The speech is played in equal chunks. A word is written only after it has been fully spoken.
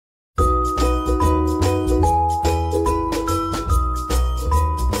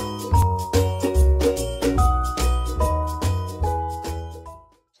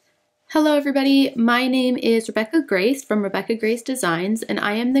Hello everybody, my name is Rebecca Grace from Rebecca Grace Designs, and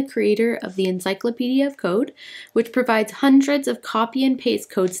I am the creator of the Encyclopedia of Code, which provides hundreds of copy and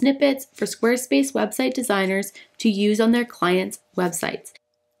paste code snippets for Squarespace website designers to use on their clients' websites.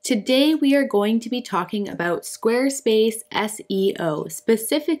 Today we are going to be talking about Squarespace SEO,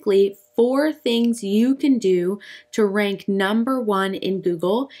 specifically 4 things you can do to rank #1 in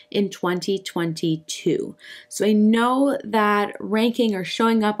Google in 2022. So I know that ranking or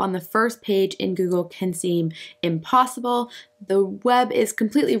showing up on the first page in Google can seem impossible. The web is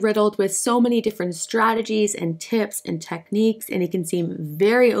completely riddled with so many different strategies and tips and techniques, and it can seem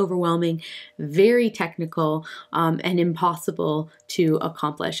very overwhelming, very technical, and impossible to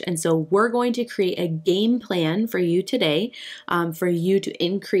accomplish. And so we're going to create a game plan for you today for you to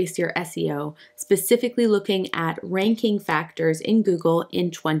increase your SEO, specifically looking at ranking factors in Google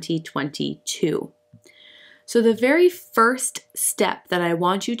in 2022. So the very first step that I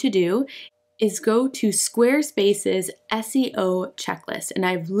want you to do is go to Squarespace's SEO checklist. And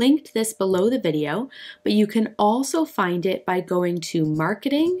I've linked this below the video, but you can also find it by going to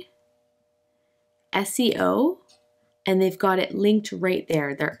Marketing, SEO, and they've got it linked right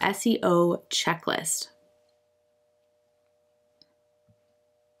there, their SEO checklist.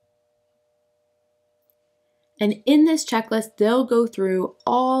 And in this checklist, they'll go through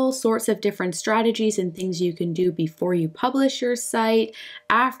all sorts of different strategies and things you can do before you publish your site,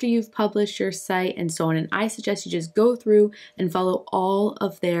 after you've published your site, and so on. And I suggest you just go through and follow all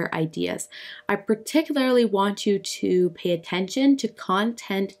of their ideas. I particularly want you to pay attention to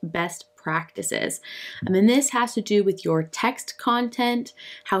content best practices. And this has to do with your text content,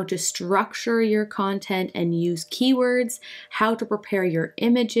 how to structure your content and use keywords, how to prepare your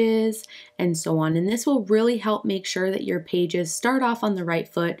images, and so on. And this will really help make sure that your pages start off on the right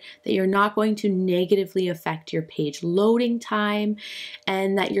foot, that you're not going to negatively affect your page loading time,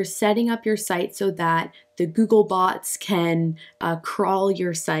 and that you're setting up your site so that the Google bots can crawl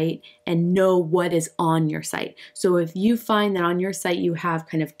your site and know what is on your site. So if you find that on your site you have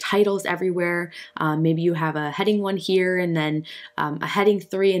kind of titles everywhere, maybe you have a heading 1 here and then a heading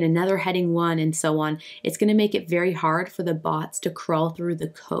 3 and another heading 1 and so on, it's going to make it very hard for the bots to crawl through the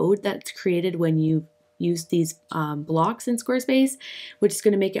code that's created when you use these blocks in Squarespace, which is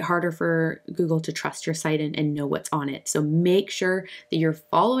going to make it harder for Google to trust your site and know what's on it. So make sure that you're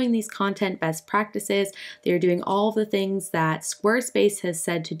following these content best practices, that you're doing all of the things that Squarespace has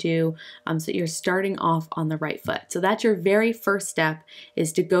said to do, so that you're starting off on the right foot. So that's your very first step,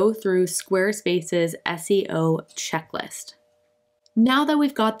 is to go through Squarespace's SEO checklist. Now that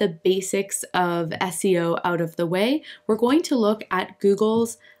we've got the basics of SEO out of the way, we're going to look at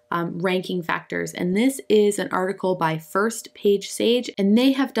Google's ranking factors. And this is an article by First Page Sage, and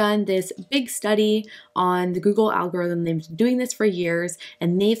they have done this big study on the Google algorithm. They've been doing this for years,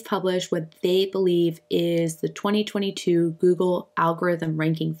 and they've published what they believe is the 2022 Google algorithm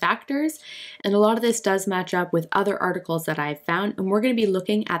ranking factors. And a lot of this does match up with other articles that I've found, and we're going to be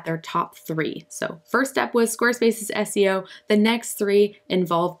looking at their top 3. So first step was Squarespace's SEO. The next 3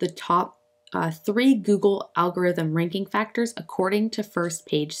 involved the top 3 Google algorithm ranking factors according to First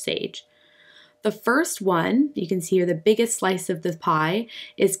Page Sage. The first one, you can see here the biggest slice of the pie,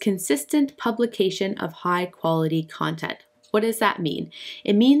 is consistent publication of high quality content. What does that mean?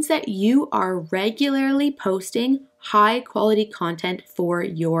 It means that you are regularly posting high quality content for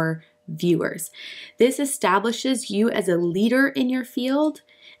your viewers. This establishes you as a leader in your field.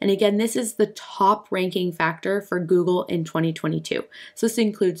 And again, this is the top ranking factor for Google in 2022. So this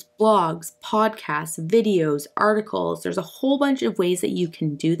includes blogs, podcasts, videos, articles. There's a whole bunch of ways that you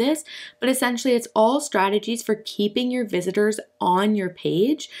can do this, but essentially it's all strategies for keeping your visitors on your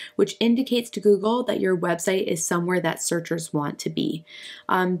page, which indicates to Google that your website is somewhere that searchers want to be.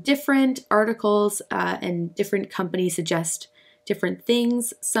 Different articles and different companies suggest different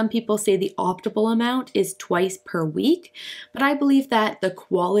things. Some people say the optimal amount is twice per week, but I believe that the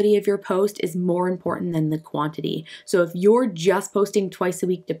quality of your post is more important than the quantity. So if you're just posting twice a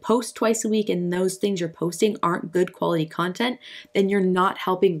week to post twice a week and those things you're posting aren't good quality content, then you're not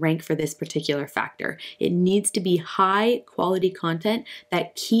helping rank for this particular factor. It needs to be high quality content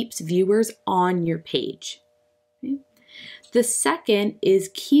that keeps viewers on your page. Okay. The second is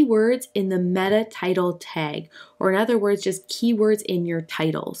keywords in the meta title tag, or in other words, just keywords in your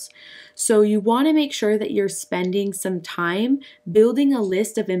titles. So you want to make sure that you're spending some time building a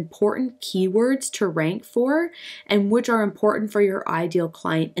list of important keywords to rank for and which are important for your ideal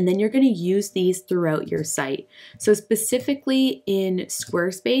client. And then you're going to use these throughout your site. So specifically in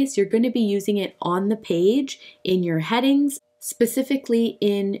Squarespace, you're going to be using it on the page, in your headings, specifically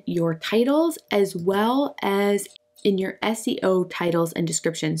in your titles, as well as in your SEO titles and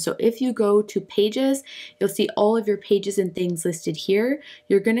descriptions. So if you go to pages, you'll see all of your pages and things listed here.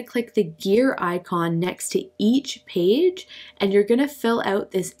 You're going to click the gear icon next to each page, and you're going to fill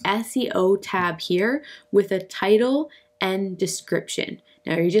out this SEO tab here with a title and description.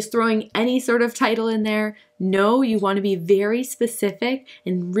 Now, are you just throwing any sort of title in there? No, you want to be very specific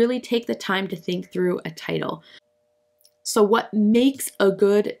and really take the time to think through a title. So what makes a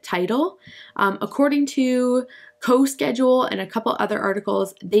good title? According to CoSchedule and a couple other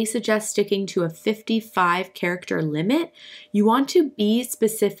articles, they suggest sticking to a 55 character limit. You want to be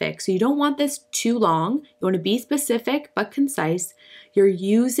specific. So you don't want this too long. You want to be specific but concise. You're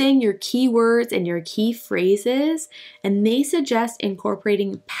using your keywords and your key phrases, and they suggest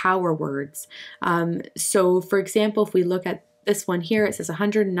incorporating power words. So for example, if we look at this one here, it says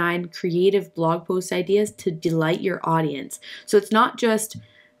 109 creative blog post ideas to delight your audience. So it's not just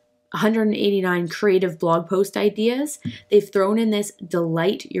 189 creative blog post ideas. They've thrown in this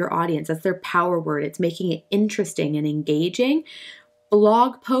delight your audience. That's their power word. It's making it interesting and engaging.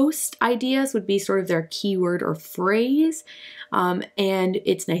 Blog post ideas would be sort of their keyword or phrase. And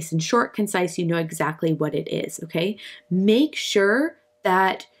it's nice and short, concise. You know exactly what it is, okay? Make sure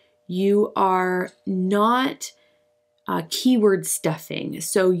that you are not keyword stuffing.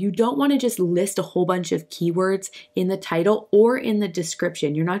 So you don't want to just list a whole bunch of keywords in the title or in the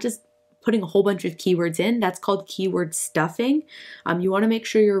description. You're not just putting a whole bunch of keywords in. That's called keyword stuffing. You want to make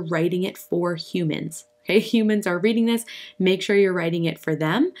sure you're writing it for humans. Okay, humans are reading this. Make sure you're writing it for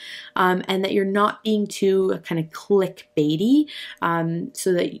them, and that you're not being too kind of clickbaity,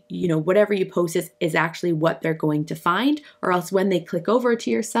 so that whatever you post is actually what they're going to find, or else when they click over to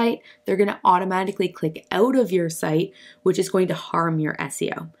your site, they're going to automatically click out of your site, which is going to harm your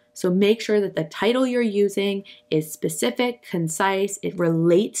SEO. So make sure that the title you're using is specific, concise, it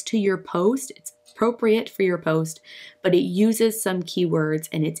relates to your post, it's appropriate for your post, but it uses some keywords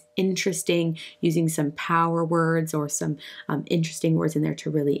and it's interesting, using some power words or some interesting words in there to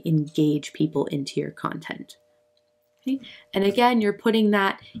really engage people into your content. Okay. And again, you're putting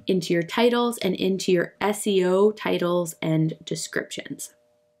that into your titles and into your SEO titles and descriptions.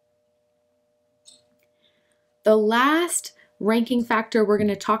 The last ranking factor we're going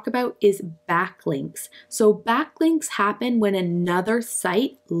to talk about is backlinks. So backlinks happen when another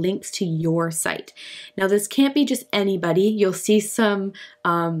site links to your site. Now this can't be just anybody. You'll see some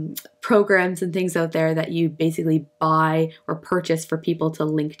programs and things out there that you basically buy or purchase for people to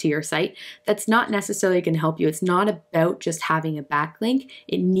link to your site. That's not necessarily going to help you. It's not about just having a backlink.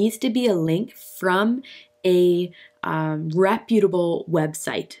 It needs to be a link from a reputable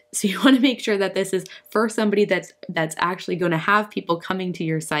website. So you want to make sure that this is for somebody that's actually going to have people coming to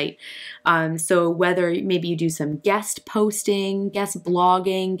your site. So whether maybe you do some guest posting, guest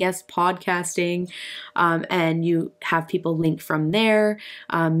blogging, guest podcasting, and you have people link from there.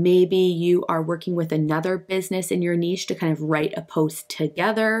 Maybe you are working with another business in your niche to kind of write a post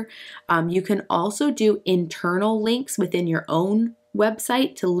together. You can also do internal links within your own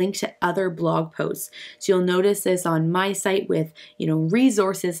website to link to other blog posts. So you'll notice this on my site with,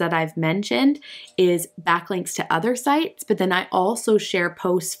 resources that I've mentioned is backlinks to other sites, but then I also share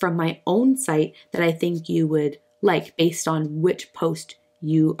posts from my own site that I think you would like based on which post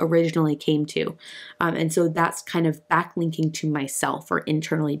you originally came to. And so that's kind of backlinking to myself or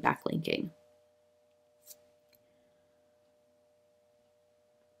internally backlinking.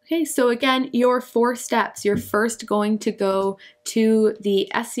 Okay, so again, your 4 steps. You're first going to go to the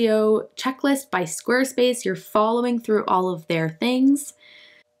SEO checklist by Squarespace. You're following through all of their things.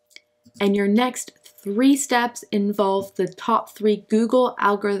 And your next 3 steps involve the top 3 Google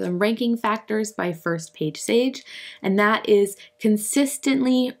algorithm ranking factors by First Page Sage. And that is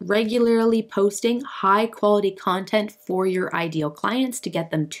consistently, regularly posting high quality content for your ideal clients to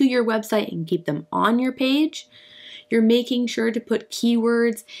get them to your website and keep them on your page. You're making sure to put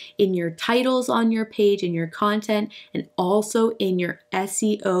keywords in your titles on your page, in your content, and also in your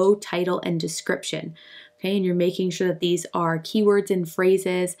SEO title and description. Okay, and you're making sure that these are keywords and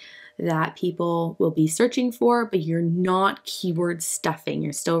phrases that people will be searching for, but you're not keyword stuffing.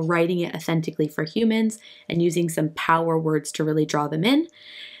 You're still writing it authentically for humans and using some power words to really draw them in.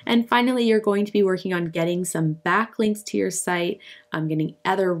 And finally, you're going to be working on getting some backlinks to your site, getting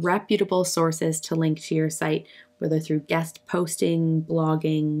other reputable sources to link to your site, whether through guest posting,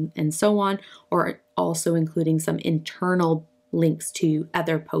 blogging, and so on, or also including some internal links to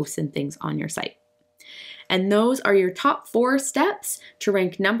other posts and things on your site. And those are your top 4 steps to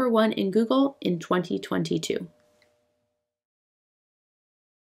rank #1 in Google in 2022.